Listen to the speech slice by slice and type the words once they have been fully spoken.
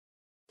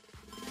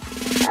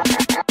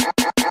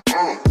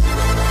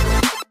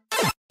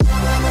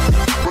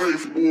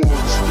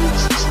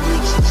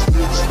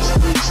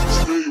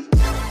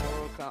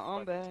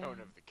Kombat.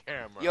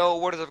 Yo,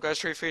 what is up, guys?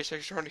 Straight Face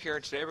Extra here,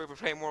 and today we're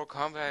playing Mortal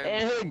Kombat.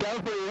 And hey,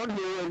 Godfrey here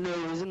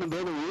is in the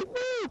building.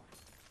 Woo!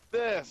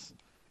 This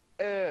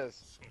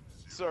is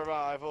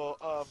survival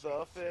of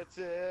the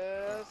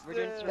fittest. We're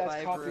doing This-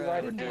 Survivor.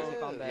 copyrighted We're doing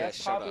music. Kombat. Yeah,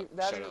 shut up.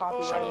 That's Shut up.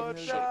 copyrighted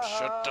music.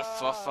 Shut the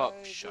fuck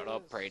up. Shut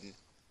up, Brayden.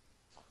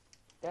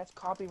 That's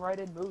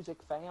copyrighted music,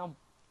 fam.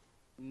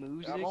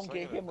 Music. I'm gonna get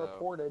singing him it, though.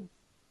 reported.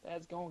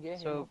 That's gonna get him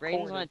So reported.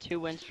 Brayden's on a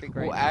 2-win streak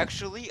right Well, now.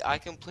 actually, I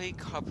can play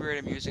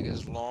copyrighted music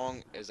as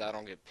long as I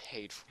don't get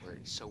paid for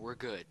it, so we're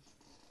good.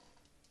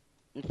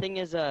 The thing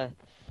is,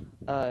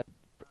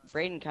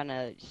 Brayden kind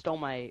of stole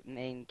my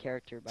main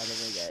character, by the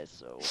way, guys.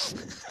 So.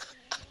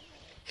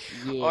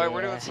 Yeah. Alright,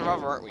 we're doing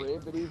Survivor, aren't we?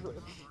 Rippity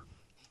rip.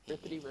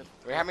 Rippity rip.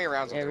 Wait, how many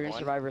rounds Yeah, are we're there? doing One?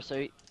 Survivor, so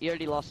you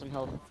already lost some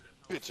health.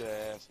 Bitch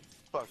ass.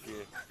 Fuck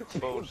it.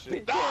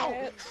 Bullshit.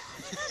 No!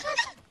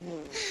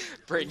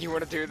 Brayden, you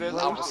want to do this?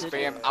 I will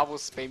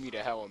spam you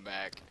to hell and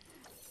back.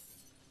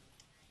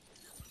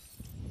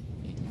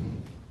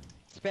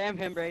 Spam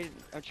him, Brayden.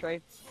 Or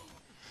Trey.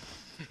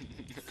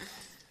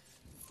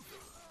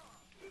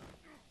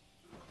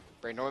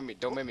 Brayden,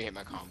 don't make me hit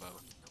my combo.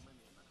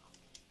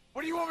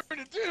 What do you want me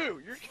to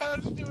do? You're kind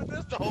of just doing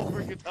this the whole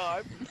freaking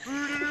time.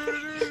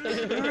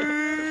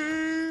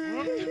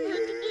 What do you think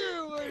to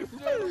do, ladies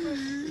and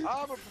gentlemen?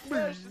 I'm a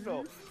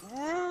professional.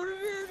 What do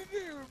you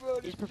do,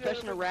 He's a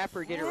professional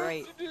rapper, get it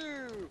right. What to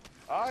do?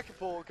 I can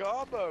pull a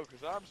combo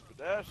because I'm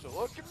special.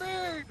 Look at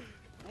me.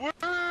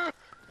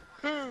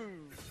 Woohoo!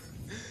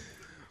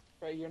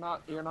 Right, you're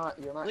not Look at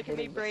me,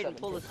 hitting the Brayden,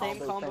 pull the 7-hit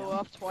same combo fam.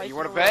 off twice You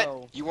want want to bet?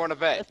 row. You want to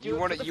bet? Let's do You it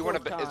want for to? the You want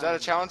to fourth bet? Is that a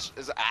time. challenge?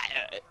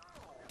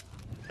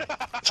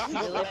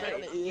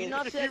 You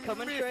not see that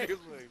coming, Trey?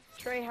 Immediately.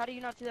 Trey, how do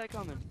you not see that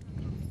coming?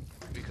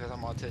 Because I'm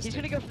autistic. He's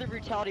gonna go for the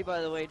brutality,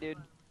 by the way, dude.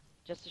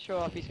 Just to show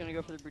off, he's gonna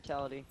go for the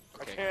brutality.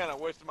 Okay, I can't. I'm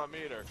wasting my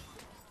meter.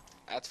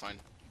 that's fine.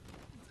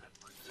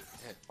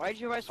 Why'd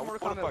you buy some I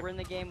Mortal wanna Kombat? fuck- We're in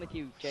the game with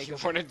you, You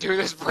Jacob. want to do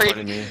this,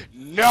 Brayden?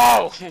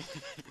 No!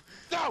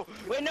 No!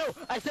 Wait, no!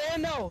 Isaiah,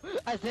 no!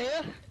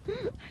 Isaiah!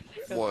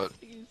 What?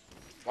 Please.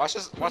 Watch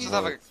this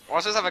have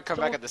a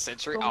comeback at the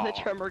century. From the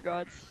Aw. Tremor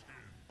Gods.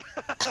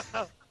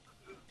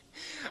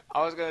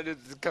 I was gonna do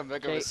the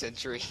comeback of Okay. the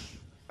century.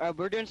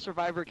 We're doing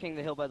Survivor King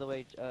the Hill, by the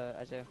way,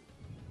 Isaiah.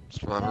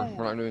 Survivor.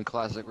 We're not doing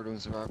classic, we're doing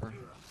Survivor.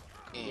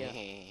 Yeah.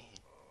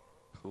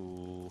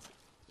 Cool.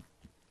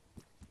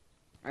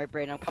 Alright,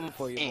 Brayden, I'm coming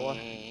for you,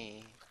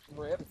 boy.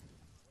 Rip.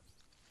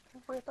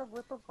 Rip a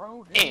rip a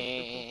road.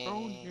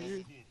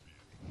 We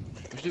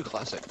should do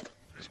classic.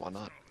 Because why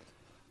not?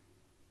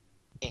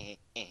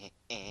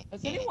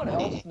 Has anyone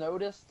else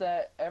noticed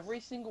that every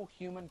single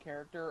human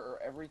character or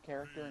every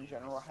character in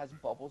general has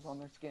bubbles on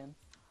their skin?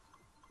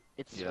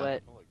 It's Yeah.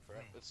 sweat. Holy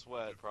crap. It's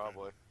sweat,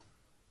 probably.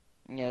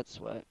 Yeah, it's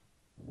sweat.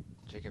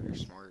 Jacob, you're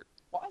smart.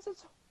 Why is it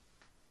so?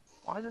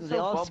 Why is it so They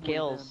all have bubbly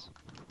scales.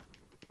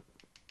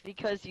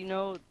 Because, you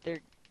know,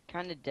 they're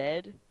kind of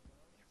dead.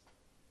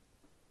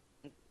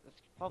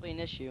 That's probably an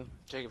issue.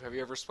 Jacob, have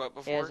you ever sweat Yeah,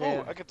 before?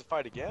 Isaiah. Oh, I get to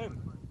fight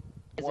again.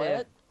 then? Isaiah.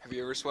 What? Have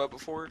you ever sweat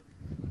before?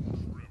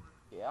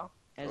 Yeah.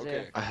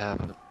 Isaiah. Okay. I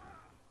haven't.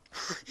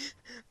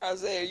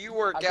 Isaiah, you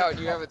work out and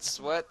you haven't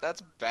sweat?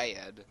 That's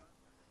bad.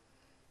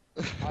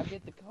 I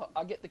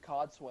get the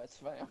cod sweats,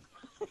 fam.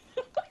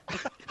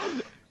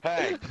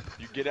 Hey,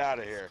 you get out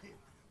of here.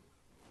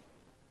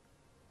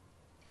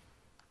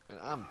 Man,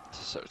 I'm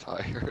so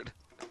tired.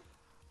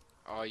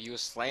 Oh, you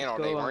was slaying Let's all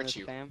go day, on weren't this,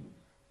 you? fam.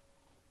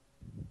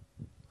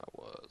 I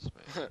was,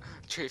 man.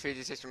 Trey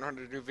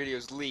 5600 new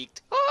videos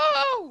leaked.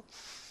 Oh!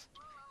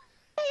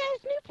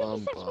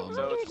 Bum, bum,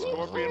 So it's bum,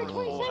 Scorpion with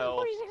bum. full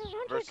health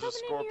versus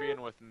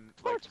Scorpion with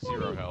like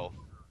 0 health.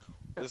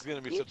 This is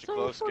gonna be such a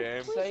close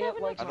game. Say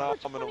it like I know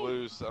I'm gonna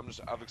lose.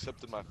 I've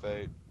accepted my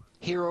fate.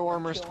 Hero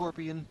armor Kill him.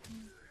 Scorpion.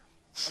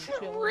 I'm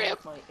chilling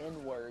with my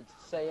N-words.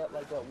 Say it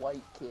like a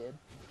white kid.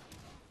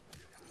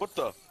 What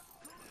the?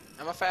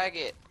 I'm a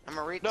faggot. I'm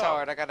a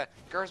retard. I got a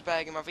girl's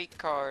bag in my V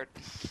card.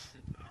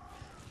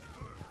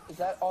 Is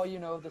that all you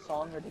know of the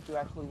song, or did you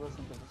actually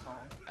listen to the song?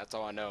 That's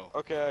all I know.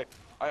 Okay,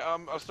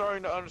 I'm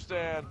starting to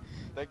understand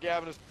that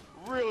Gavin is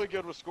really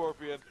good with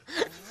Scorpion.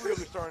 I'm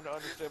really starting to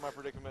understand my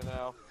predicament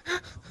now.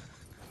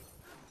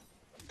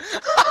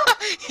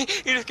 He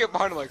just kept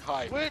behind him like,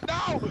 hi. Wait,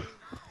 no!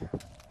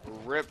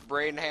 Rip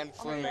brain hand I'm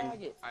a flaming.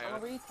 faggot. I'm a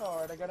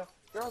retard. I got a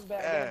girl's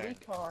bag and a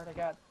V-card. I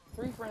got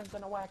 3 friends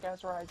and a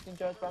whack-ass ride. You can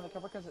judge by the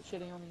cover because it's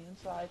shitty on the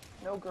inside.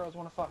 No girls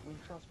want to fuck me.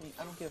 Trust me.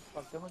 I don't give a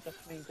fuck. Don't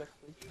just me. Just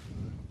please.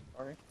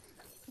 Sorry.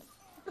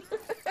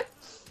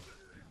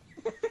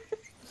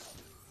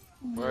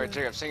 Wait,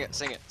 Jacob, sing it.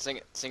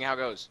 Sing how it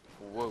goes.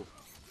 Whoa.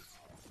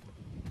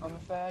 I'm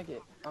a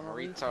faggot. I'm I'm a a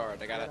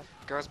retard. I got a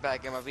girl's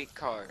bag in my V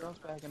card. girl's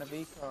bag and a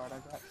V-card. I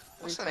got 3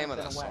 What's the friends name of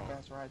and a that song?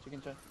 whack-ass ride. You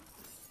can judge.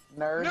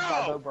 Nerd No!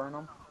 by Bo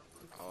Burnham.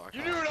 Oh,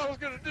 You knew what I was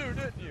gonna do,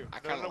 didn't you? I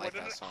kind of like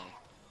wait, that song.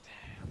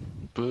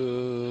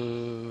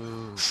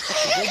 Boo. It's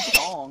a good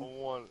song.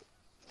 One.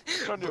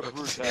 trying to do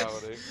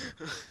brutality.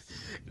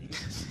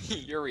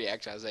 Your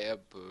reaction, Isaiah.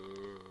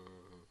 Boo.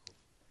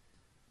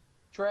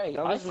 Trey,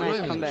 That I was a feel nice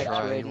like you comeback, would Jaden.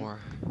 actually- anymore.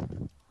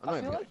 I'm I not feel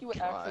even like you would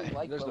gonna actually try.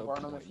 like There's Bo no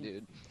Burnham point, if you.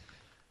 dude.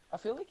 I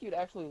feel like you'd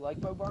actually like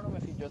Bo Burnham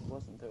if you just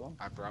listened to him.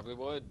 I probably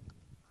would.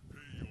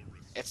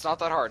 It's not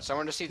that hard.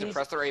 Someone just needs to He's-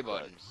 press their A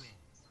button.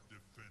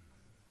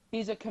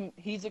 He's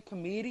a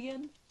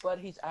comedian, but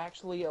he's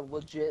actually a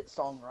legit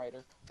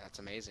songwriter. That's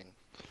amazing.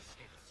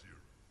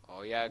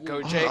 Oh yeah, Yeah. go Oh,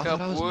 I Jacob.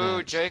 thought I was Woo,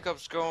 next.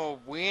 Jacob's gonna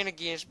win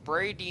against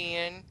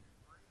Brady.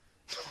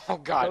 Oh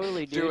god,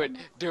 Totally, do it,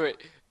 dude. do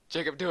it.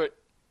 Jacob, do it.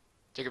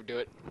 Jacob, do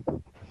it.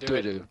 Do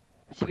it, dude.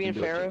 Is he being Do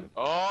it, Pharaoh? Jacob.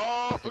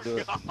 Oh, Do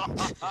it.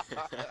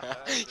 God.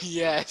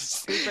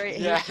 Yes. Who's right?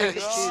 Yes. Who'd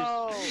Jacob choose?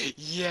 No.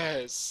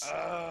 Yes.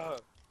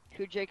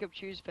 Who'd Jacob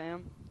choose,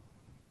 fam?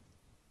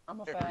 I'm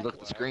a Here, fat. look at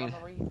the screen.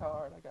 I'm a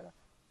retard. I gotta.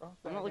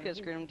 I'm not looking at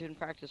the screen. I'm doing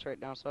practice right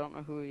now, so I don't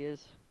know who he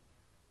is.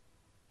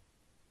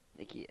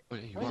 Think he.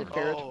 What do you Where's want? it,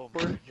 Parrot? Oh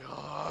my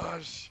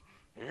gosh.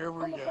 Here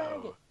we I'm a go.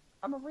 faggot.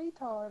 I'm a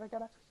retard. I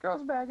got a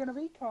girl's bag and a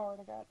V card.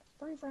 I got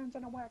 3 friends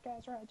and a whack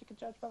ass ride. You can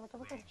judge by the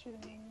cover of shit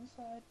on the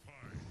inside.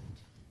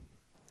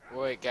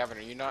 Wait, Gavin,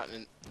 are you not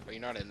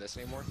in this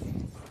anymore?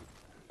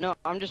 No,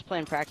 I'm just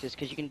playing practice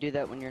because you can do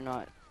that when you're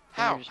not.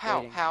 How? just How?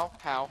 waiting.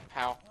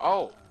 How?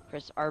 Oh,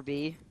 Press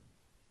RB.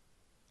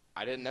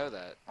 I didn't know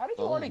that. How did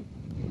you Oh. already?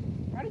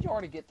 How did you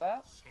already get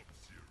that?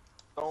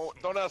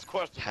 Don't ask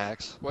questions.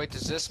 Hacks. Wait,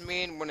 does this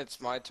mean when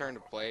it's my turn to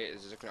play,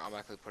 is it gonna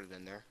automatically put it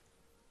in there?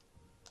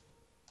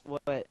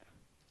 What?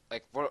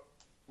 Like, what?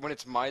 When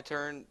it's my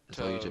turn That's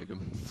all you, to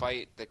Jacob.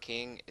 fight the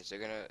king, is it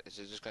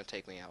just gonna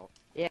take me out?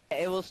 Yeah,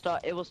 it will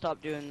stop. It will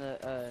stop doing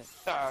the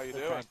How you the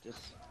doing?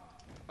 practice.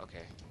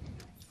 Okay.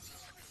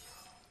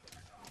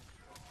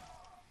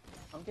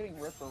 I'm getting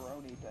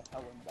ripperoni to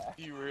hell and back.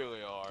 You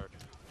really are.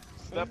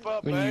 Step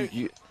up, When man.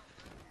 you.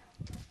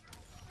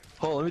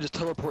 Hold on, let me just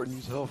teleport and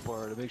use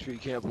Hellfire to make sure you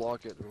can't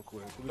block it real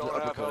quick. Let me Don't just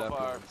have uppercut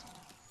Hellfire. afterwards.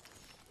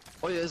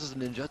 Oh yeah, this is a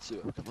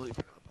ninjutsu. I completely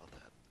forgot about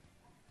that.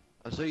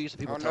 I'm so used to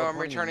people Oh no, I'm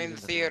teleporting and returning to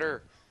using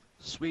theater.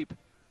 Sweep.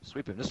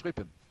 Sweep him. Just sweep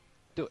him.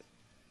 Never.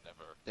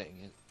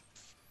 Dang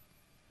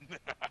it.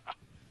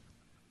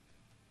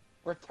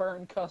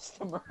 Return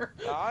customer.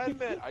 Now, I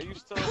admit, I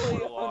used to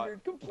teleport a lot,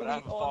 300 complete but I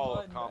have a follow-up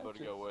online combo to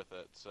matches. go with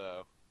it,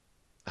 so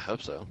I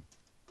hope so.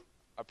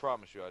 I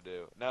promise you I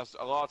do. Now,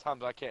 a lot of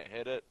times I can't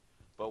hit it,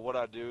 but what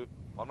I do,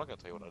 well, I'm not going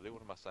to tell you what I do.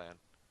 What am I saying?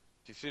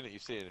 If you've seen it,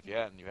 you've seen it. If you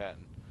hadn't, you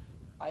hadn't.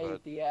 I But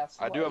ate the ass.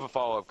 I do have a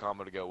follow-up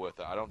combo to go with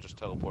it. I don't just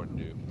teleport and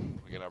do.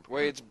 Again,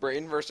 Wait, it's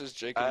Brayden versus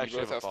Jacob. I You actually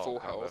both have have a full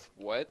follow-up health.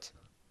 What?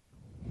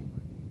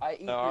 I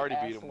eat No, I already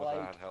the beat ass him with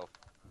like. that health.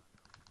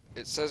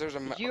 It says there's a.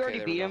 Did Okay, you already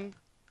there we beat go. him?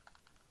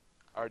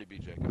 I already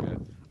beat Jacob. Yeah.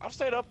 I've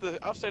stayed up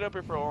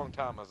here for a long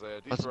time, Isaiah.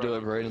 Let's do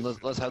it,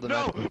 Brayden. Let's have the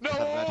No, magic. no! Have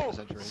the magic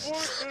of the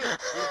century. We don't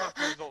have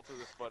to result to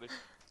this, buddy.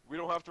 We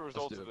don't have to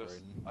result do to it, this,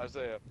 Brayden.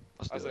 Isaiah.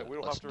 Let's do Isaiah, it. we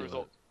don't Let's have to do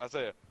result. it.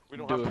 Isaiah, we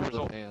don't Do have it to for the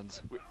result.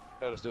 fans.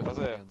 Let's do it for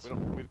the Isaiah, fans.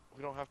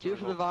 we don't have to Do it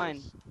for the result to vine.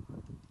 this.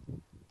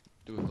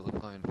 Do it for the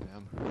pine,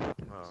 fam.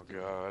 Oh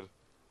god.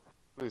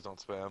 Please don't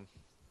spam.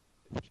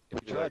 If you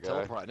Yeah, try to guy.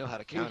 teleport, I know how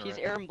to Dude, counter he's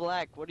it. Aaron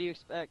Black. What do you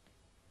expect?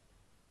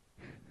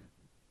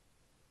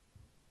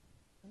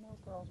 No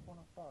girls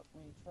wanna fuck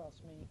me,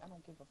 trust me. I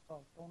don't give a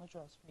fuck. Don't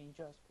trust me,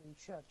 just please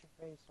shut your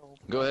face hole.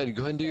 Go ahead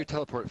and do your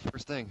teleport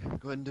first thing.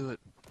 Go ahead and do it.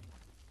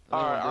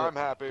 Alright, Do it. I'm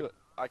happy. Do it.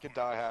 I can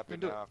die happy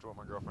Do it. now after what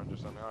my girlfriend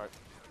just sent me. Alright.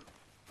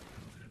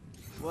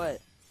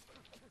 What?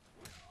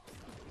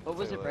 What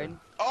was See it, you later.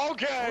 Brayden?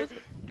 Okay!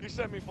 You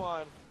sent me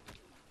flying.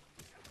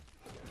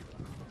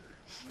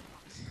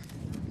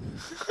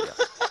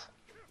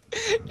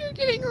 You're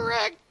getting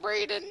wrecked,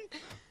 Brayden.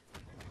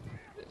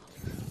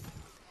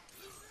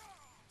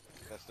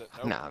 That's it.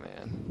 Nope. Nah,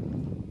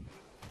 man.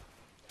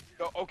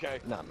 Oh, okay.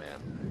 Nah,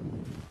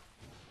 man.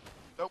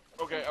 Nope.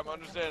 Okay, I'm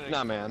understanding.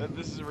 Nah, man. That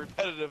this is a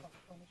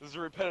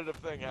repetitive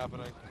thing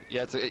happening.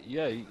 Yeah,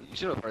 yeah. You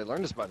should have probably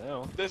learned this by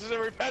now. This is a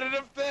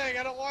repetitive thing.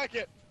 I don't like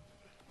it.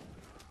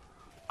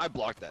 I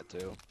blocked that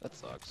too. That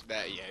sucks.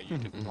 Yeah, you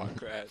did block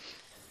that.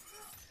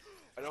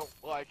 I don't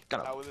like Got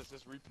him. how this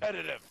is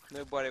repetitive.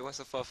 Nobody wants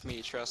to fuff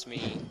me, trust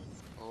me.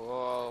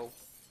 Oh.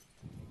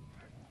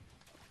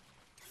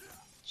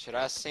 Should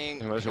I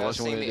sing? Unless Should you I want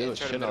sing to the do it, intro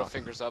to shit middle off.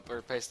 fingers up or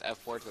replace the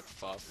F word with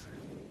fuff?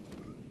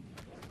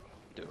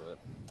 Do it.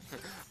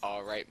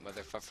 Alright,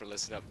 motherfucker,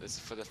 listen up. This is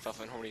for the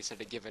fuffin' horny said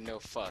to give a no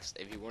fuss.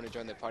 If you want to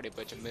join the party,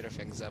 put your middle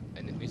fingers up,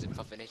 and the music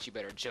fuffin' hits you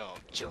better jump,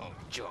 jump,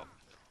 jump.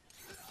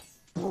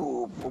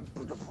 No,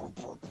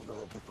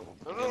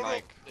 And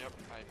like, Yep.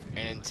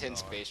 an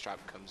intense bass drop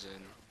comes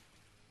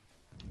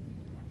in.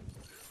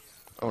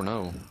 Oh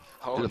no.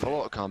 Oh, Do the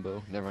follow-up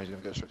combo. Never mind. You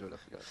have to go straight to it. I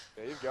forgot.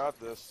 Yeah, you've got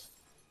this.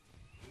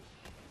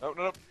 Nope,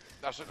 nope.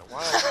 I shouldn't.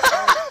 Why?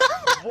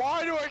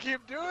 Why do I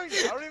keep doing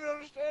it? I don't even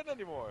understand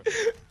anymore.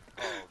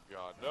 Oh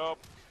god. Nope.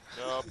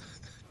 Nope.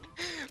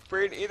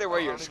 Brayden, either way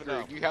I you're don't even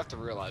screwed. know. You have to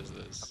realize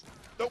this.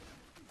 Nope.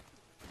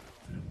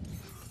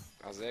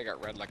 Isaiah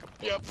got red like a book.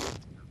 Yep.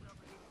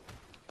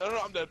 No,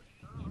 I'm dead.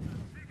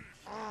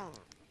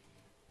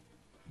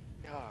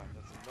 God,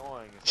 that's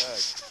annoying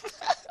as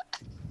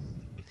heck.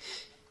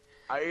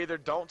 I either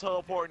don't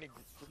teleport and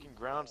he freaking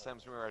ground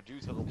slams me, or I do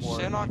teleport.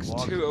 and he Shinnok's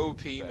blocks too me OP,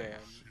 too fast. man.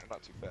 I'm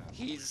not too fast.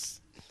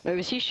 He's Wait,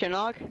 was he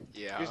Shinnok?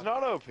 yeah. He's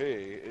not OP.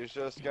 He's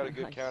just got a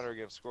good Nice. counter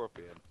against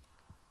Scorpion.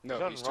 No,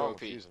 There's he's nothing too wrong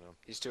OP. with using him.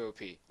 He's too OP.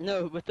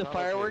 No, with the Not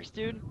fireworks,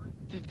 dude.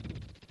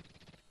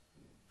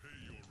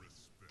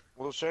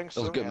 Well, Shang That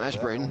was a good match,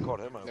 No Braden. one called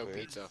him OP. No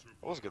pizza.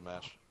 That was a good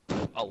match.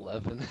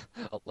 11.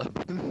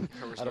 11.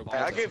 There was Out no of Hey,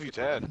 I pizza. gave you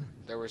 10.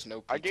 There was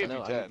no I pizza. gave No,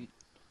 you I 10.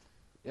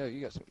 Yeah,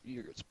 you got some.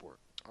 You're a good sport.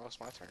 Oh, it's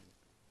my turn.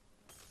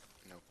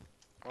 No. I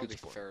Good want to be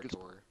sport, fair good to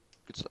her.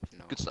 Good stuff.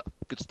 No. Good stuff.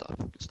 Good stuff.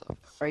 Good stuff.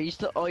 Are you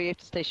still? Oh, you have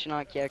to stay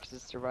Shinnok, yeah, 'cause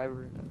it's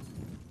Survivor.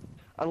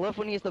 I love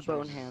when he has the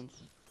bone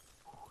hands.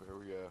 Here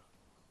we go.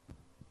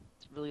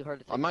 It's really hard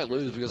to. Take I might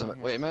seriously lose because with I'm.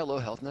 bone Wait, hands. am I at low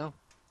health now?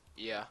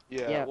 Yeah.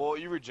 Yeah, Yeah. well,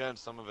 you regen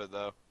some of it,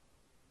 though.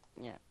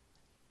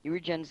 You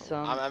regen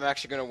some. I'm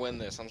actually gonna win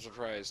this. I'm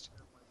surprised.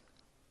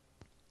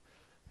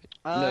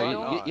 No, I you,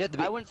 don't- you have to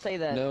be. I wouldn't say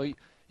that. No, you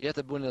have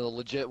to win a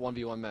legit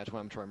 1v1 match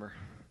when I'm Tremor.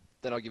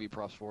 Then I'll give you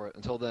props for it.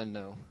 Until then,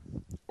 no.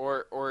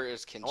 Or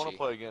is Kinchi. I want to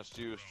play against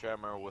you as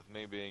Tremor with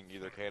me being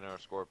either Kana or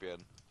Scorpion.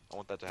 I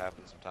want that to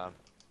happen sometime.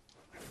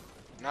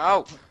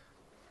 No.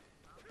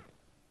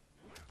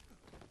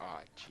 Oh,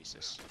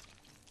 Jesus.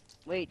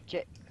 Wait,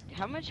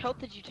 how much health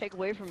did you take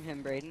away from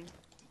him, Braden?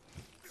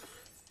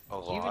 A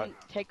Did you lot. even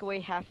take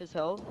away half his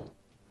health?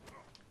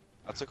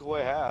 I took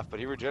away half, but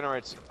he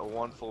regenerates a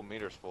 1 full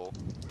meter's full.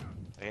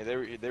 And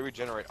they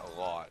regenerate a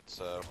lot,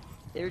 so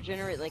They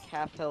regenerate like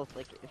half health.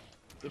 Like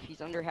if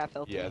he's under half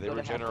health, yeah, then they you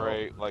go to half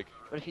regenerate like.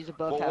 health. But if he's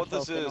above Well, half what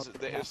this health, they is,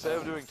 don't get half instead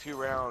of health. doing 2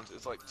 rounds,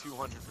 it's like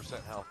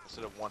 200% health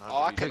instead of 100. Oh,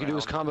 I each I can do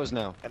his round. combos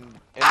now. And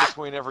in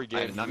between every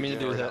game, did not you mean to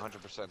do regenerate that.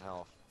 100%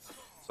 health.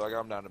 So I got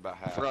him down to about I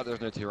half. forgot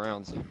there's no 2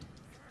 rounds.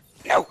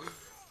 No.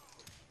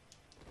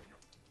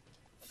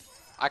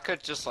 I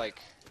could just like.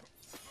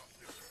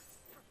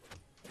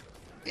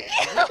 Is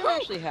this gonna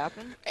actually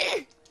happen?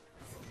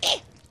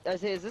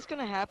 Is this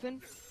gonna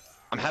happen?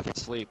 I'm half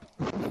asleep.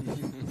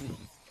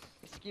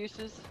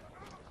 Excuses?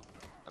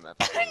 I'm half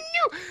asleep.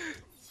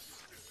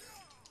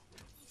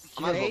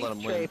 I might as well let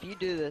him Trey, win. if you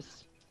do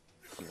this,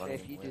 I'm letting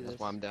if him you do win. That's this.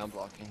 why I'm down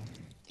blocking.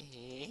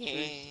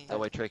 That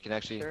way Trey can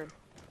actually. sure,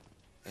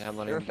 Yeah, I'm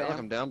letting Sure, him. Look, fam.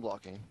 I'm down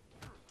blocking.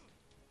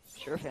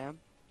 sure, fam.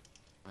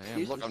 I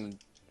am. Look, Excuses.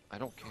 I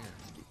don't care.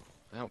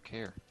 I don't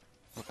care.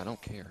 Look, I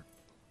don't care.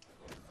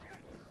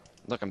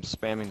 Look, I'm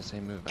spamming the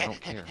same move. I don't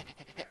care.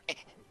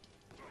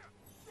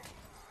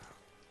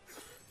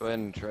 Go ahead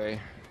and Trey.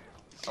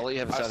 I'll let you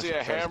have a I see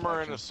a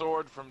hammer and satisfaction. a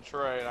sword from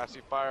Trey, and I see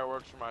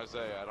fireworks from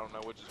Isaiah. I don't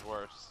know which is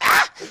worse.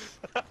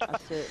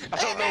 That's it. I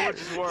don't know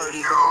which is worse.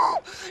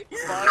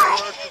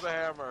 Fireworks or the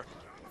hammer?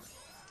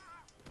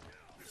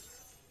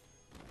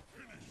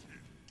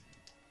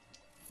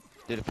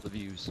 Did it for the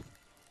views.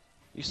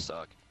 You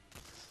suck.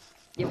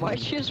 Yeah, why'd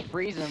you just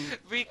freeze him?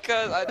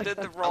 Because I did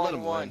the I'll let wrong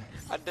him one. win.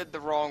 I did the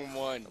wrong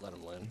one. Let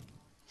him win.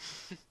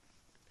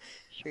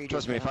 Sure you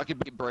Trust did, me, if fam. I could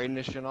beat Braden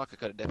and Shinnok, I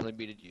could have definitely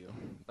beaten you.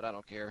 But I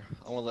don't care.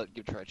 I want to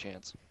give Trey a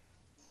chance.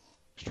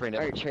 Trey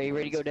never Alright, Trey, you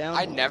ready to go down?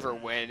 I never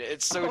win.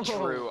 It's so Oh.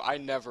 true. I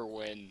never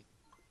win.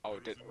 Oh,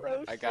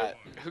 I got.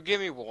 Who gave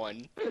me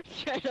 1?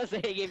 Trey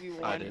doesn't give you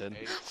one. I did.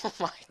 Oh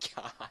my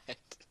god.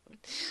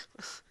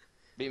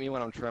 Beat me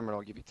when I'm Tremor,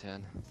 I'll give you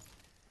 10.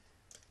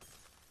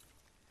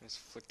 Let's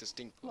flick this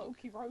thing.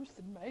 Loki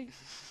roasted me.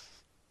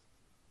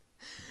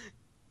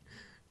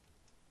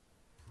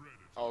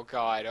 Oh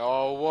god.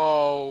 Oh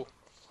whoa.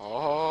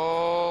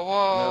 Oh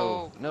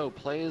whoa. No,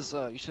 play as,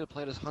 you should have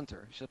played as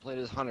Hunter. You should have played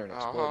as Hunter and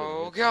exploded.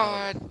 Oh, and get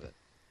God. it.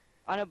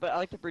 I know, but I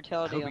like the I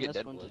brutality hope on you get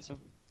this one Deadwood. too.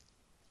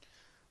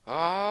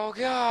 Oh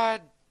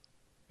god.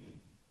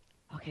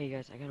 Okay,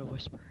 guys, I gotta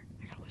whisper.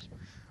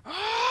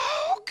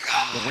 Oh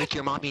god. Wake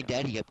your mommy and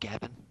daddy up,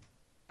 Gavin.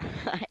 I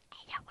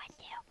know what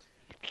to.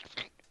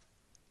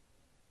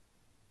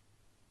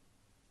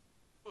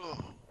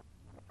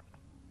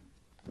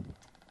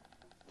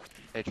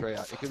 Hey Trey,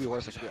 it could be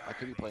worse. I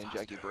could be playing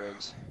Jackie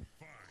Briggs.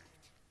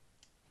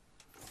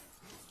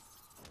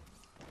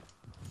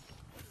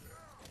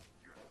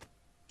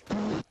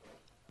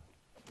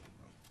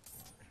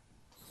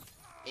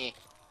 Eh.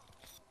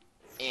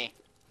 Eh.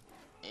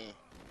 Eh.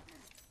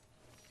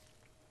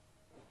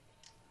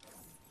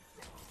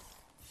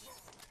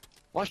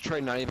 Watch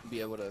Trey not even be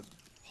able to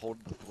hold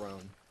the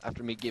throne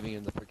after me giving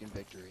him the freaking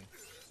victory.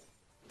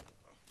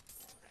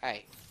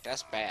 Hey,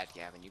 that's bad,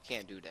 Gavin. You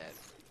can't do that.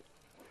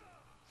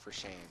 For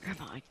shame.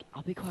 Grandma,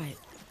 I'll be quiet.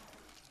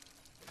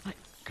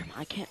 Grandma,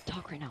 I can't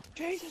talk right now.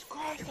 Jesus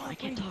Christ, Grandma, I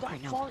can't talk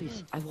right now,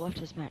 please. I will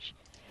after this match.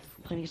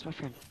 I'm playing against my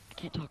friend. I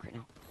can't talk right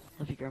now.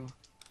 Love you, Grandma.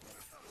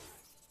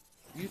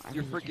 I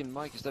Your really freaking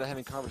mic instead of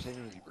having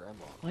conversation with your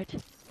grandma. What?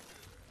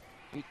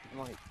 Mute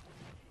the mic.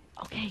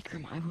 Okay,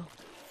 Grandma, I will.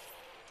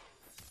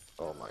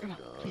 Oh my Grandma,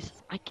 god. please.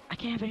 I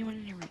can't have anyone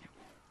in here right now.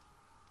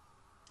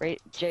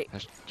 Right, Jay,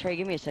 Hasht- Trey,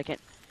 give me a second.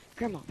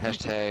 Grandma, please.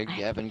 Hashtag I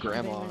Gavin can't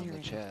have Grandma anyone in here the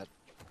right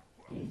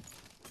now. chat.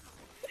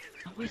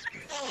 Don't whisper.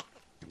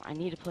 Grandma, I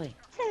need to play.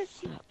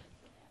 Stop.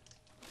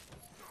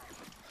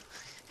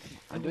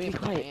 I'm Will doing be it for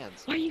the quiet.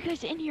 fans. Why are you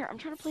guys in here? I'm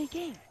trying to play a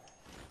game.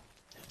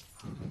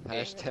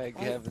 Hashtag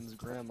Gavin's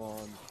grandma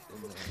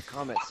in the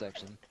comment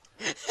section.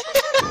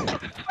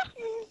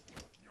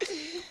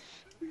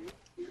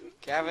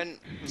 Gavin,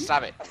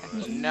 stop it.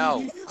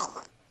 No.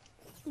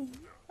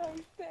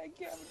 Hashtag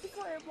Gavin's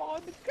grandma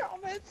in the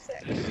comment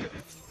section.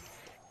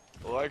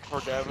 Like for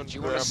Gavin's If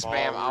you want to grandma.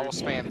 spam, I will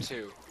spam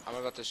too. I'm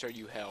about to show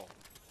you hell.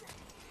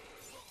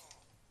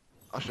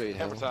 I'll show you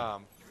how. Every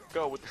time.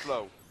 Go with the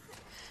flow.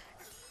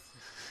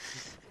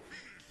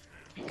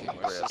 Okay,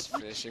 what's this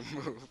finishing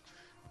move?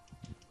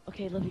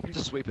 Okay, love you, Chris.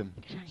 Just sweep him.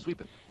 Sweep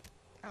him.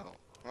 Oh, I'm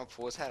gonna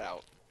pull his head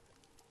out.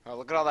 Oh,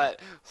 look at all that.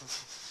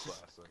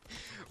 Classic.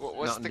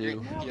 What's Mountain the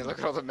Dew. Yeah, look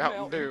at all the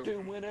Mountain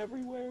Dew. went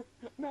everywhere.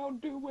 Mountain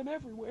Dew went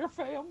everywhere,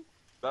 fam.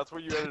 That's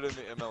where you edit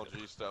in the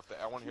MLG stuff.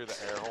 I want to hear the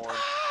air horn,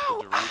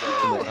 the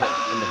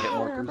And the Dorito. hit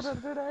markers.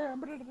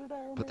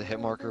 Put the hit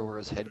marker where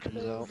his head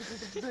comes out.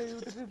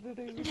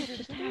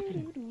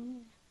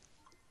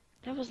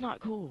 That was not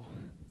cool.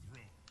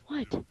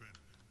 What?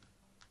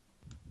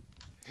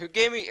 Who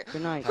gave me?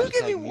 Good night. Who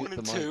gave me Hashtag mute 1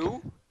 and the mic.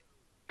 2?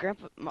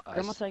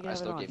 Grandma said I could I have it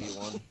still on. give you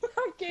one.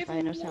 I gave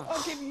Fine, no sound.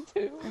 I'll give you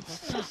 2. Grandpa,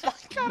 stop.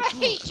 God, I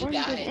hate you Why are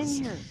you guys guys.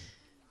 in here?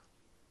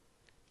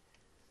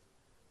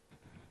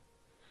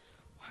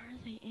 Why are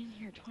they in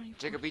here 24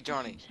 Jacob, beat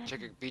Johnny. seconds?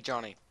 Jacob, beat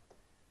Johnny.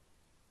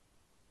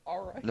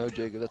 Alright. No,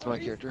 Jacob, that's my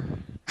character.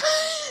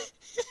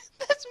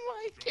 That's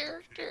my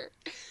character.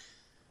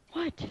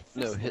 What?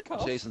 No,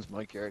 Fisticuffs. Jason's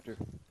my character.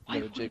 Why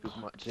No, would Jacob's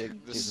you- my. The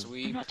Jason's. I'm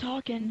sweep. not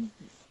talking.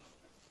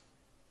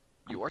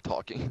 You are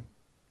talking.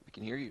 We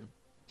can hear you.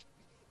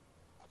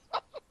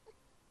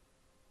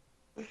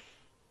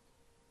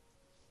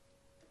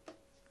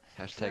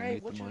 Hashtag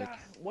Trey, mute the mic.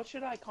 what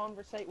should I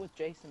conversate with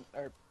Jason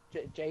or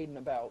Jaden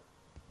about?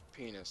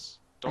 Penis.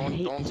 I Don't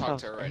hate don't this talk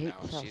house. to her I right hate now.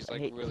 this house. She's I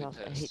like hate really this house.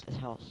 I hate pissed. this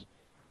house.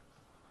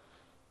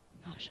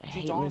 Gosh, I She's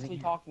hate honestly living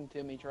here. talking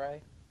to me,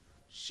 Trey.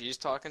 She's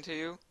talking to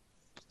you?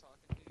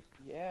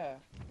 Yeah.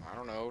 I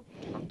don't know.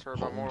 Talk to her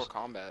about Mortal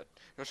Kombat.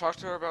 No, talk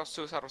to her about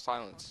Suicidal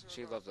Silence.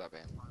 She loves that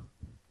band.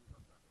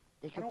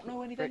 They I don't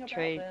know anything about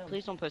Trey, them.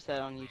 please don't post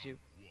that on YouTube.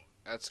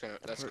 That's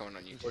going on Or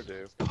YouTube.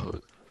 do. Trey,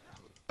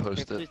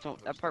 Post please it.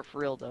 don't. That part for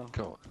real though.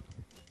 Come on.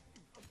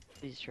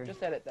 Please, Trey.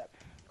 Just edit that.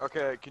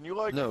 Okay, can you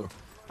like... No.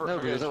 No,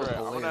 because that was I'm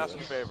gonna ask you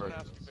a hilarious.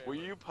 favor. Will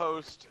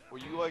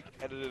you like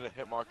edit in a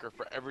hit marker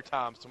for every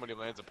time somebody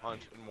lands a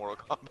punch in Mortal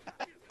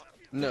Kombat?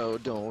 No,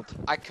 don't.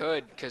 I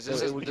could, because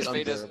this, It is, would this, get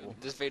video unbearable.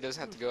 this video doesn't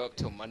have to go up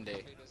till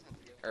Monday.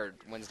 Or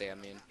Wednesday, I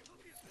mean.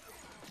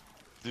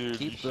 Dude,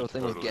 you Keep the should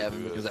thing with totally Gavin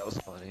do because this. that was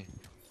funny.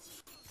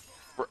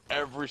 For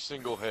every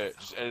single hit,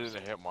 just edit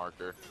in a hit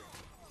marker.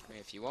 I mean,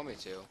 if you want me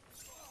to.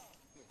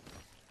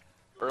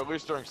 Or at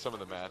least during some of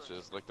the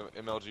matches, like the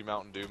MLG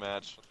Mountain Dew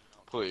match.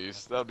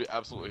 Please, that would be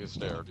absolutely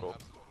hysterical.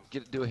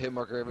 Do a hit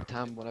marker every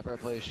time whenever I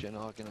play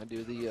Shinnok and I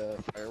do the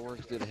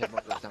fireworks. Do the hit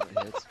marker every time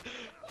it hits.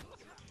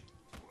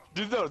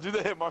 Do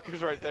the hit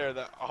markers right there,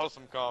 that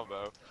awesome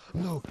combo.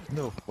 No,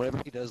 no. Whenever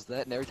he does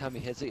that, and every time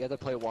he hits it, you have to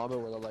play Wombo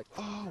where they're like,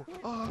 oh,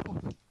 oh.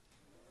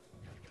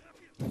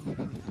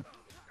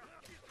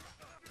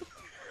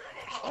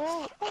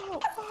 Oh, oh,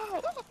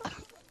 oh!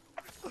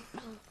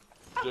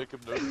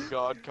 Jacob knows the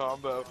God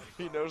combo.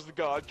 He knows the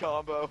God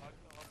combo.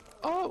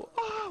 Oh,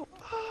 oh,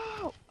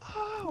 oh,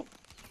 oh.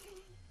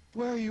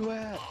 Where are you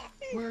at?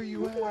 Where are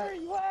you at? Where are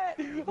you at?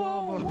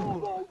 Oh,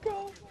 Wombo,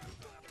 go!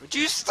 Would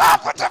you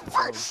stop with the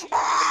first?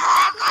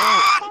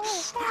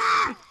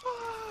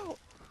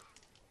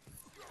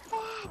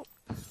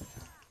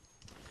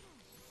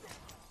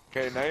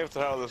 Okay, now you have to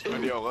tell this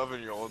video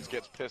 11-year-olds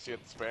gets pissy at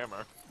the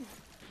spammer.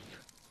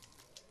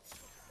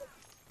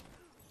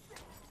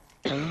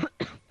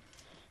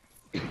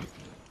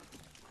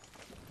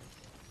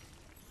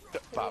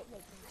 Bop.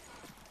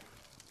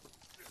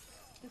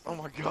 Oh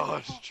my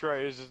gosh,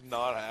 Trey is just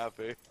not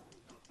happy.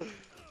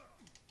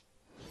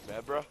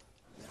 Mad bruh?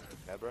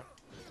 Mad bruh?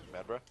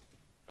 Mad bruh?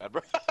 Mad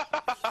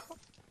bruh?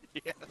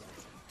 Yes.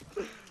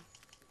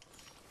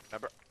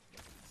 Mad bruh.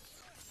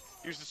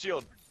 Use the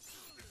shield.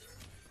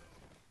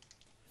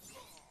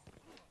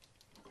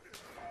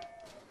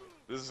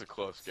 This is a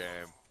close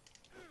game.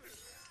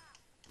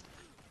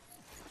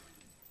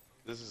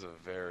 This is a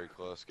very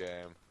close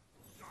game.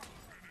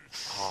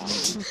 Oh,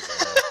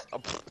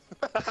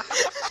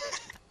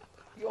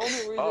 The only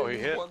reason Oh, he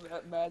you hit. won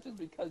that match is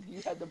because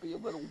you had to be a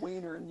little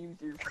wiener and use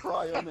your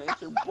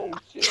cryomancer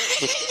bullshit.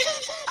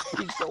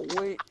 Piece of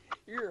wit.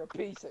 You're a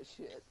piece of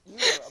shit. You're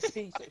a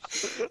piece of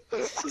shit.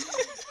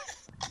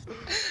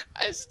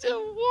 I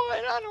still won.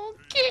 I don't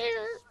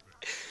care.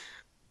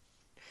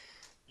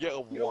 Get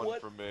a You know 1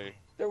 what? from me.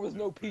 There was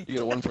no pizza. You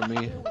get a one from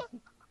me.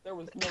 There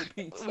was no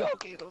pizza. There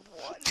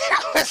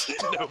was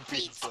no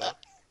pizza.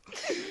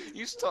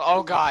 You still.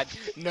 Oh God.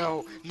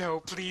 No. No.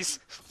 Please.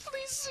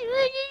 Please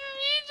surrender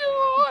me to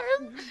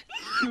harm.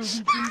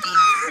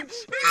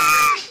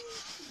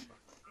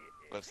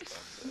 Let's end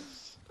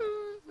this.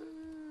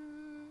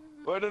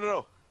 Wait,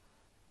 no.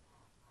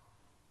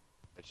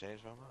 I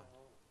changed my mind.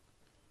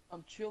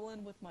 I'm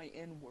chilling with my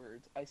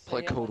N-words. I say Play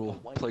it like a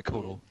Codal. white Play kid.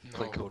 Codal.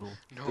 Play No. Codal.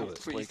 No, Do it.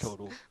 Play please.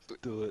 Codal.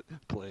 Do it.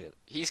 Play it.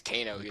 He's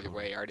Kano either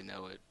way. I already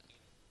know it.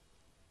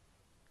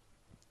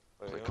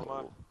 Wait, Play you don't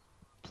mind? Kotal.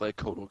 Play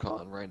Kotal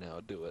Con right now.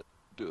 Do it.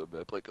 Do it,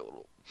 man. Play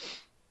Kotal.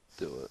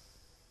 Do it.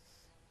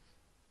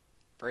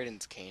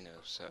 Brayden's Kano,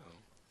 so.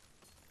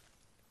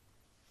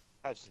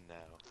 How'd you know?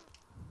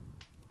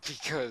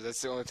 Because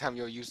that's the only time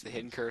you'll use the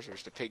hidden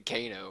cursors to pick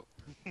Kano.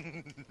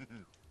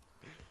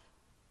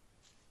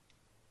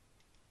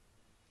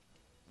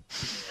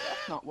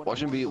 That's not what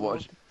Watch I him be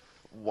want.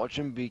 watch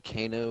him be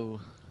Kano,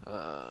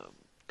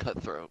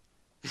 Cutthroat.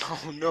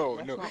 Oh no,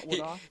 That's no. not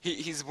what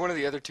He's one of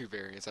the other two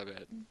variants, I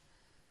bet.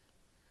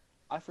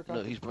 I forgot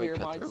No, to he's probably clear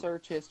my Cutthroat.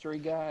 search history,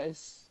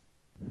 guys.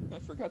 I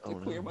forgot to Oh,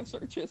 clear no. my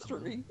search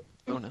history.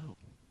 Oh no.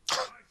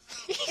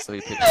 So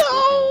he picked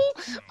No!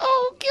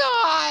 Oh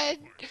god!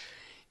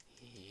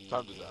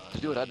 Time to die.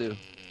 Just do what I do.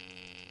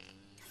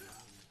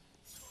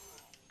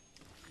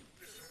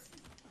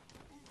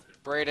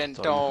 Brayden, It's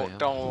all you, fam.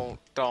 don't.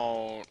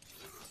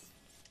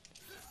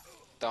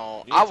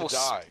 You I need will. to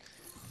die.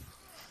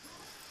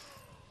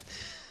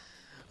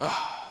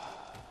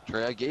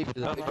 Trey, I gave you the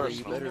Nothing victory.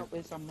 You personal.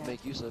 better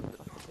make use of it.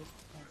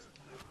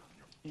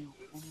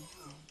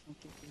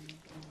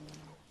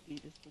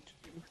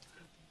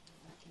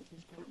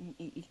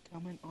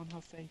 Comment on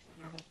her face.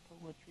 Now that's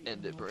poetry.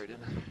 End it, Brayden.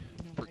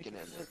 Freaking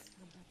end it.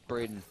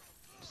 Brayden,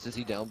 since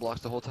he down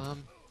blocks the whole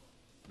time,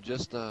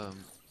 just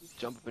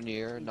jump up in the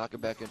air, knock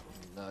him back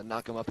in,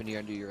 knock him up in the air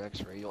and do your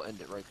X-ray. You'll end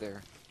it right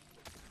there.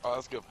 Oh,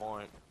 that's a good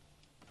point.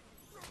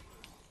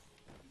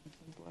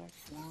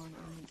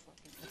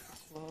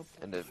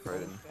 End it,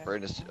 Brayden.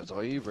 Brayden, it's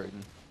all you,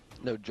 Brayden.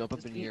 No, jump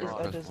up in the air. Is and a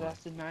press Y.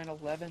 disaster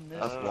 9/11. This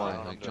That's No, why.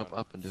 no, Like, no, jump no.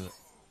 up and do it.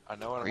 I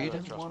know what I'm Read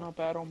doing, it. trust me. wanna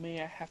battle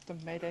me, I have to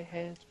make their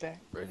heads back.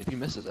 Brayden, if he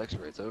misses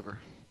X-ray, it's over.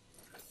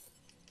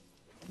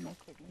 I'm not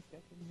clicking my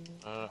second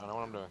here. I know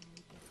what I'm doing.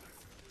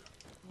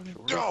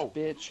 This Go!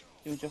 bitch,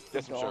 you're just a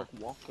Yes, I'm dog sure.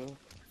 walker.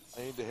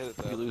 I need to hit it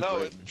You though. lose, No,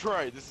 Brayden.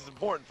 Trey, this is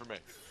important for me.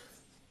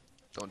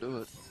 Don't do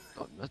it.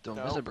 Don't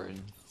No. miss it,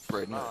 Brayden.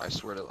 Brayden, I Alright.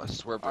 swear,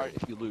 Brayden, Alright.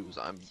 if you lose,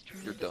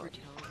 you're done.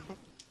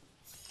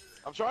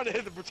 I'm trying to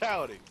hit the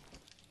brutality.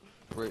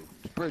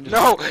 Brayden, just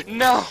No,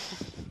 no!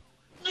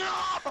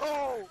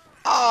 No!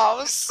 Oh, I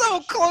was so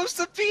close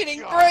to beating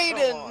God, come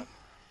Brayden! on.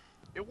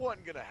 It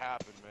wasn't gonna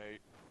happen, mate.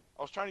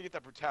 I was trying to get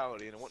that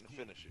brutality and it wouldn't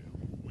finish you.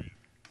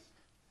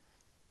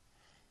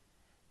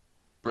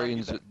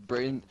 Brayden's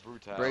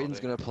Brutality.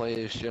 gonna play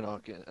his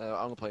Shinnok.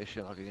 I'm gonna play his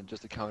Shinnok again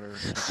just to counter.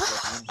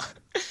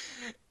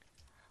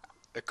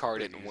 The car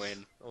didn't Please.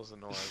 win. That was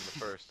annoying the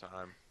first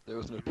time. There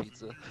was no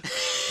pizza.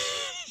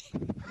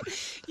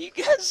 You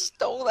guys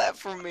stole that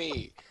from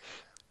me.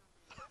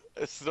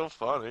 It's still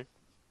funny.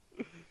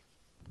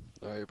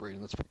 Alright,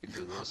 Brayden, let's freaking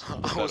do this. I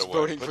Put was that away.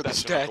 voting Put for that the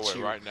Shinnok away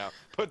statue. right now.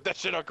 Put that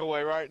Shinnok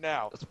away right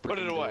now. Let's Put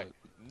it freaking do away. it.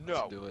 No.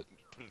 Let's do it.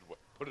 Put it away.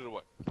 Put it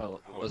away.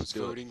 Let's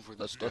do it. voting for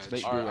the Let's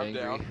make statue. Brew Alright, I'm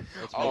angry. down.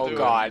 Let's I'll make Oh do Brew it.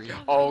 god, angry.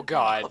 oh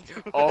god,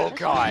 oh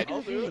god.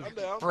 I'll do it. I'm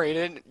down.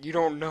 Brayden, you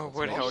don't know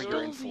what I'll hell do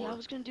you're it. in for. I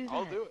was gonna do that.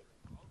 I'll do it.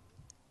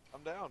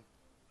 I'm down.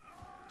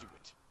 Do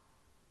it.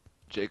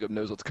 Jacob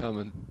knows what's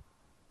coming.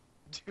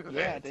 Do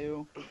Yeah, I it.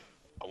 do.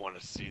 I want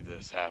to see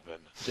this happen.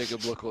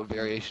 Jacob, look what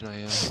variation I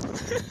am.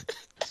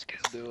 Let's go.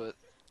 Let's do it.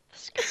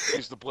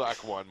 He's the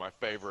black one, my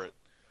favorite.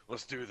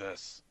 Let's do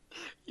this.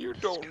 You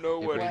don't know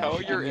what Brayden,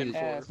 hell you you're need in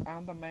it. for.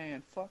 I'm the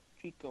man. Fuck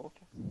Chico.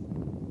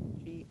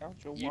 She out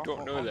your You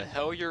don't know the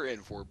hell you're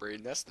in for,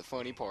 Brayden. That's the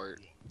funny part.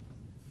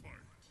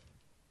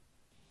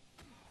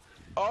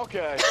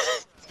 Okay.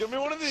 It's gonna be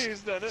one of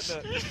these then,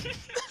 isn't it?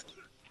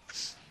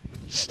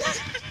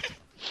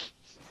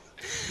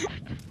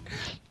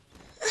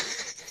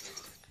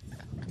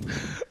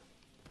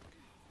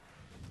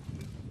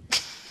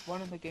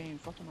 One in the game.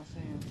 Fuck am I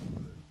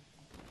saying?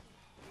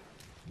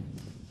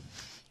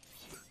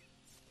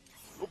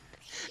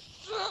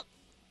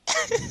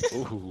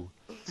 Ooh.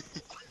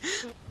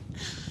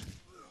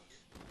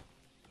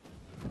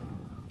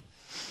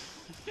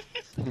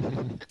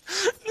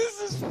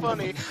 This is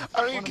funny.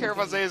 I don't even care if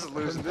Isaiah's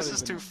losing. This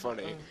is too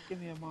funny. Give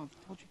me a month.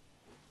 Told you.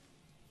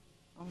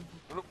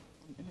 Nope.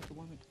 I'm in the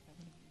woman.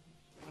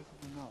 Wasn't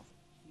enough.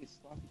 He gets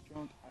sloppy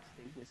drunk. I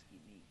stay whiskey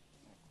neat.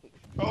 I click.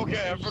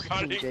 Okay, I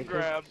forgot he can Jacob.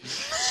 grab.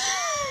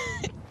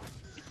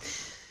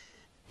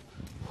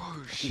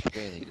 Keep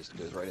forgetting he just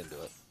goes right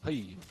into it.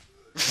 Hey.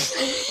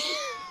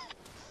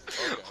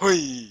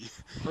 Hoi.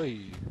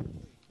 Hey.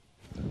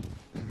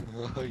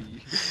 Hey.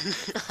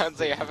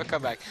 Isaiah, have a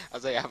comeback.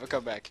 Isaiah, have a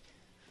comeback.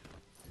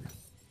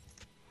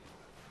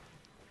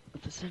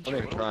 With the I'm century.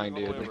 not even trying,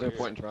 dude. All the way There's over no here.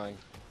 point in trying.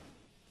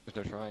 There's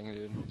no trying,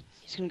 dude.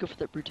 He's gonna go for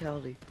that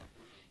brutality.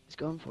 He's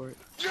going for it.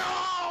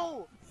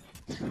 No!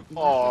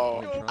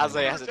 Oh, No,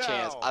 Isaiah has a down.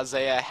 chance.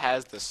 Isaiah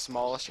has the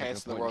smallest There's no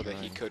chance in the point world in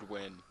that he trying. could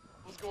win.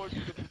 Let's go into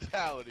the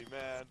brutality,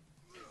 man.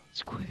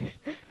 Squid.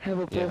 Have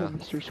a Yeah. bowl,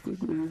 Mr.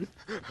 Squidward.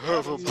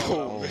 Have a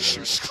bowl,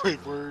 Mr.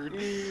 Squidward.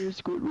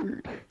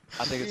 Squidward.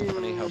 I think it's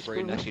funny how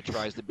Brayden actually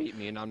tries to beat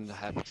me and I'm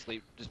half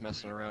asleep just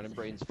messing around and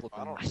Brayden's flipping,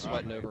 I don't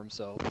sweating try. over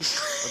himself.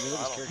 I mean,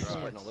 look at I his don't character try.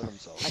 sweating all over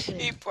himself.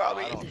 He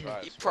probably, I don't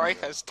try he to probably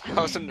sweat. has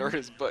towels under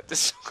his butt to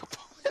soak up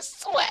all his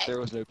sweat. There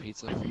was no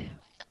pizza.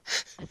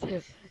 That's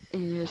it.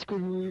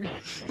 Squidward.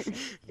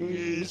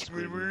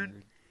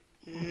 Squidward.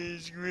 Hey,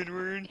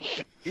 Squidward.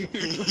 Hey,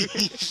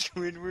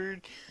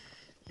 Squidward.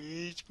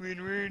 Hey,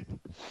 Squidward.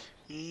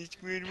 Hey,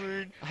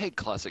 Squidward. I hate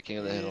classic King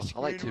of the Hey, Hill. I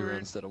like 2 Squidward. rounds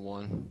instead of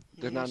 1.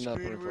 There's Hey, not enough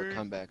room for a Squidward.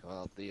 comeback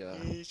without the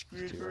Hey, 2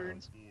 Squidward.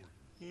 rounds.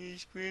 Hey,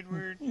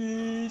 Squidward.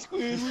 Hey,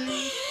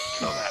 Squidward.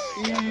 Come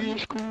at me,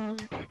 Kevin.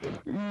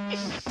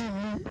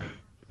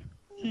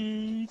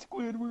 Hey,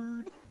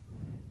 Squidward.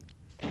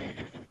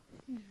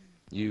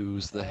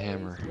 Use the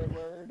hammer.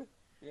 Squidward.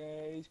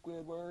 Yay,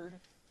 Squidward.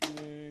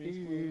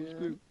 Yay,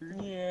 Squidward.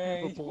 Have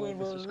Yay, a bowl,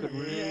 Mr. Squidward.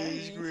 Squidward.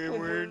 Yay,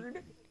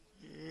 Squidward.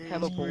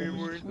 Have a bowl,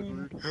 Squidward. Mr.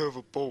 Squidward. Have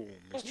a bowl,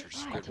 Mr.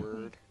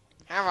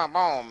 Squidward. Have a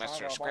bowl,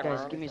 Mr. Guys,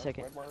 Squidward. give me a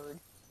second. Squidward.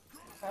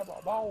 Have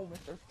a bowl, Mr.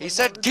 Squidward. He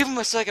said, give him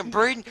a second,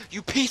 Braden,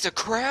 you piece of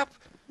crap.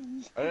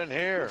 I didn't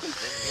hear. Didn't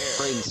hear.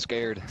 Braden's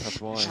scared.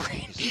 That's why.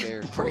 He's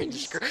scared.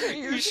 Braden's you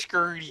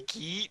scurdy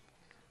Keat.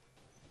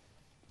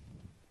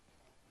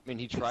 I mean,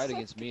 he tried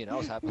against me, and I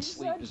was half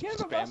asleep, just Give him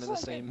a spamming the second.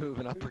 same move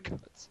and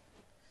uppercuts.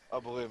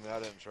 Oh, believe me, I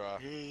didn't try.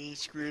 Hey,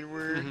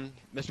 Squidward.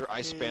 Mr.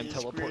 Ice Span Hey,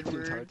 teleport the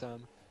entire Squidward.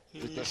 time. Hey,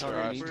 That's Mr.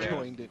 how Ice he Man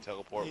joined can it.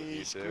 teleport with Hey,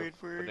 you too.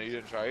 Squidward. But no, you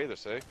didn't try either,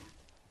 see?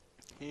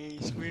 Hey,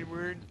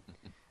 Squidward.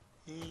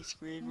 Hey,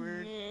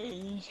 Squidward.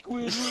 Yay,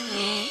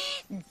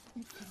 Squidward.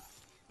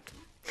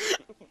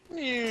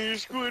 Yeah,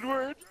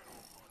 Squidward.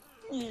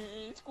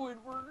 Yay,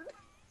 Squidward.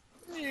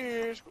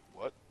 Yeah,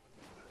 what?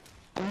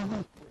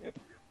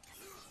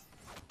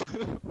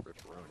 Rip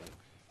Roni.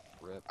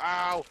 Rip.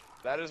 Ow!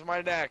 That is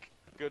my neck.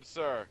 Good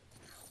sir.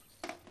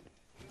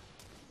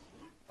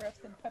 Rest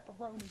in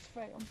pepperonis,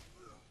 fam.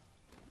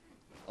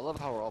 I love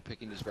how we're all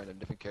picking just random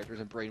different characters,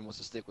 and Braden wants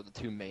to stick with the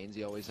 2 mains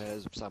he always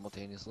has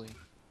simultaneously.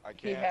 I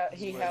He can't.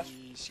 he has.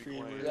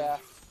 Squidward. Yeah.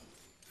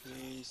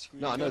 Hey, Squidward.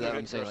 No, I know that. Good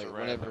I'm saying, versus like,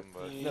 whenever. random,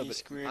 but- No,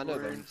 but I know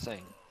that I'm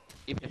saying.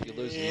 Even if you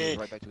lose, he goes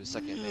right back to his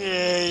second main.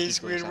 Yay, He's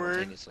doing it Squidward.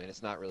 simultaneously, and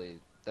it's not really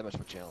that much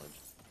of a challenge.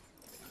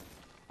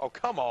 Oh,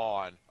 come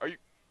on. Are you...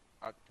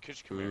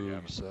 Just come here, Ooh,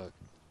 Gavin. you suck.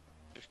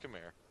 Just come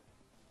here.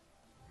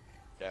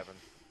 Gavin.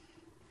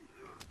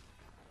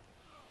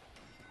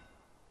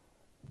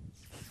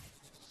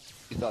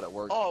 You thought it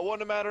worked. Oh, it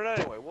wouldn't have mattered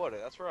anyway, would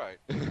it? That's right.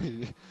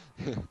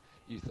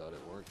 You thought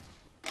it worked.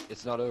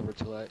 It's not over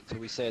till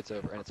we say it's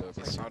over, and it's over.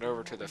 It's not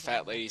over till the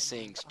fat lady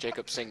sings.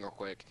 Jacob, sing real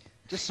quick.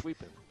 Just sweep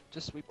him.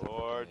 Just sweep the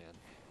Lord. man.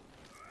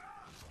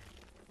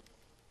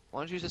 Why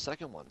don't you use the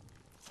second one?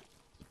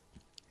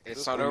 It's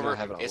This not one over. I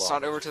have it It's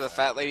unlocked. not over till the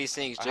fat lady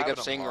sings. I have Jacob,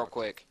 it sing real unlocked.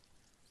 quick.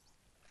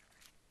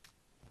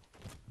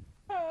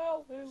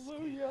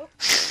 Hallelujah.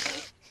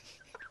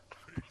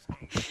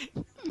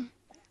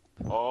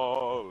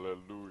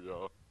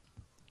 Hallelujah.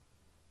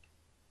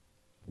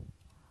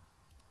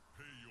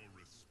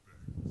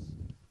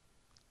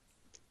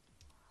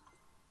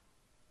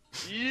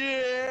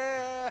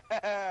 Yeah!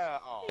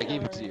 Oh, I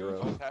gave you I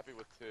 0. was happy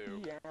with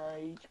 2.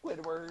 Yay,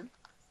 Squidward.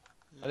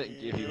 I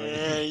didn't give you Yeah,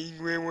 anything.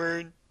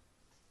 Squidward.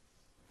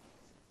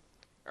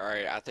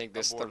 Alright, I think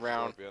this is I'm the bored of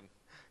round. Scorpion.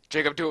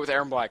 Jacob, do it with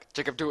Aaron Black.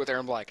 Jacob, do it with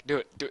Aaron Black. Do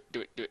it. Do it.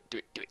 Do it. Do it. Do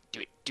it. Do it. Do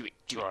it. Do it.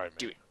 Do Try it. me.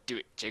 Do it. Do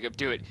it. Jacob,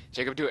 do it.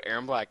 Jacob, do it.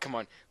 Aaron Black. Come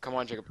on. Come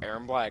on, Jacob.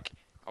 Aaron Black.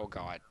 Oh,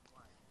 God.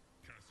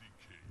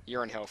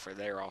 You're in hell for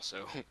there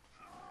also.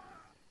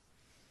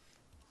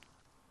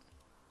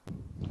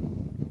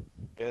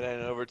 It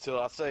ain't over till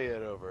I say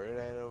it over. It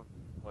ain't over.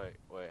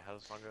 Wait, how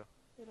does the song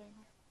go?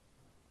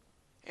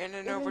 And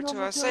then It over ain't till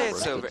over I till say I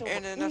it's say over. it's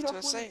And over. enough till I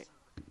Enough say words.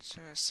 it.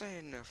 So I say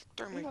enough.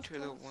 Throw me Enough to the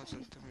words. ones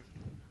and throw me.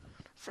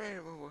 Afraid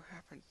of what will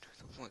happen to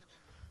the ones.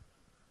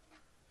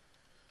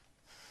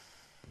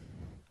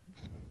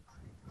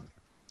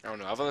 I don't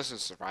know. I've listened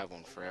to Survival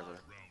in forever.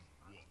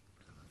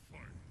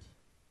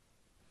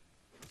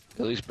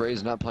 At least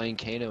Brade's not playing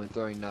Kano and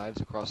throwing knives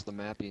across the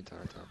map the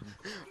entire time.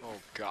 Oh,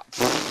 God.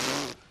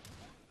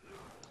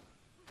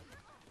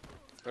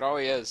 But all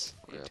he is.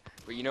 Rip.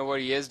 But you know what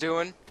he is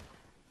doing?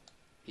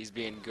 He's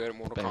being good at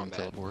Mortal Bang Kombat.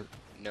 teleport.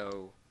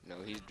 No,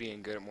 he's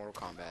being good at Mortal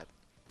Kombat.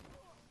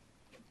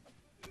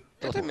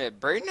 Wait a minute,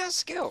 Braden has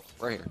skill.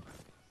 Right here.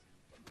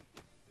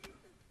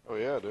 Oh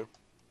yeah, dude.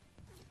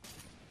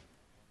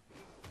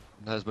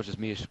 Not as much as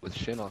me with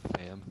Shinnok,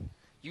 fam.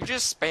 You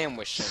just spam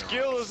with shit.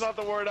 Skill is not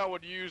the word I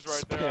would use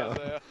right there, Spam.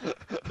 Isaiah.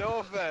 No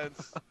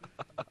offense.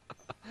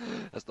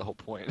 That's the whole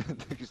point.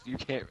 Because you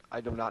can't.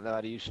 I do not know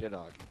how to use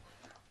Shinnok.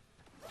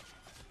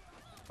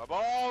 My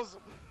balls!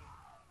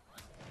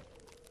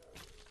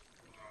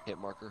 Hit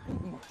marker.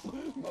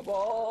 My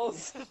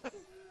balls.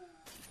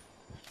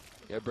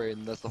 Yeah,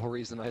 Braden, that's the whole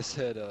reason I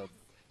said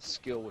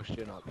skill with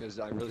Shinnok, because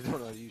I really don't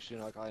know how to use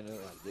Shinnok. I know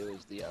how to do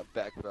is the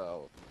back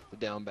row, the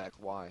down back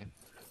Y.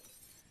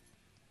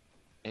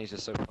 And he's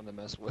just so fun to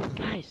mess with.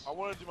 Guys, I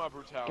want to do my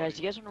brutality. guys,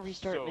 you guys want to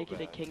restart so making a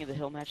bad. King of the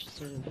Hill match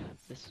instead of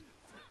this?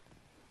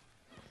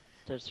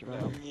 Instead of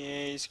Survival?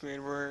 Yay,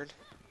 Squidward.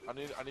 I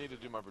need to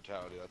do my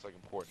brutality. That's like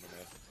important to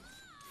me.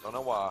 Don't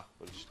know why,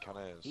 but it just kind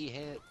of is. He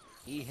hit.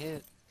 He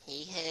hit.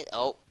 He hit.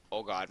 Oh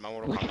God, my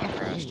Mortal Kombat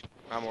crashed.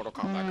 My Mortal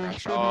Kombat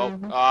crashed. No,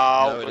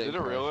 Oh, it did didn't it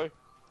crash. really?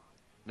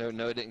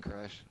 No, it didn't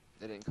crash.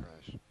 It didn't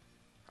crash.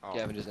 Oh.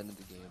 Gavin just ended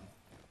the game.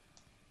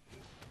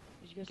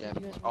 He's you guys, Yeah.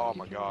 you guys Oh want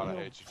my to god, I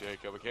hate you,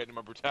 Jacob. I can't do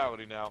my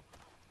brutality now.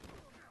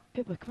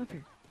 Pippa, come up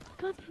here.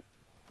 Come up.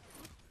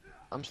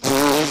 I'm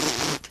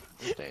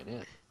staying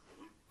in.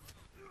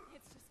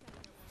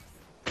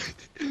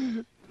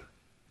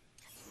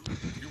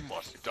 You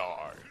must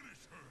die.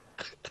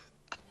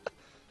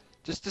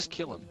 Just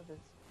kill him.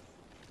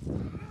 The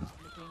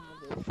king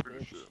of this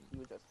Finish bitch, him. he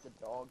was just the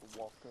dog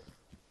walker.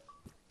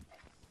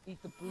 Eat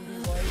the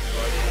booty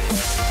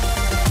white.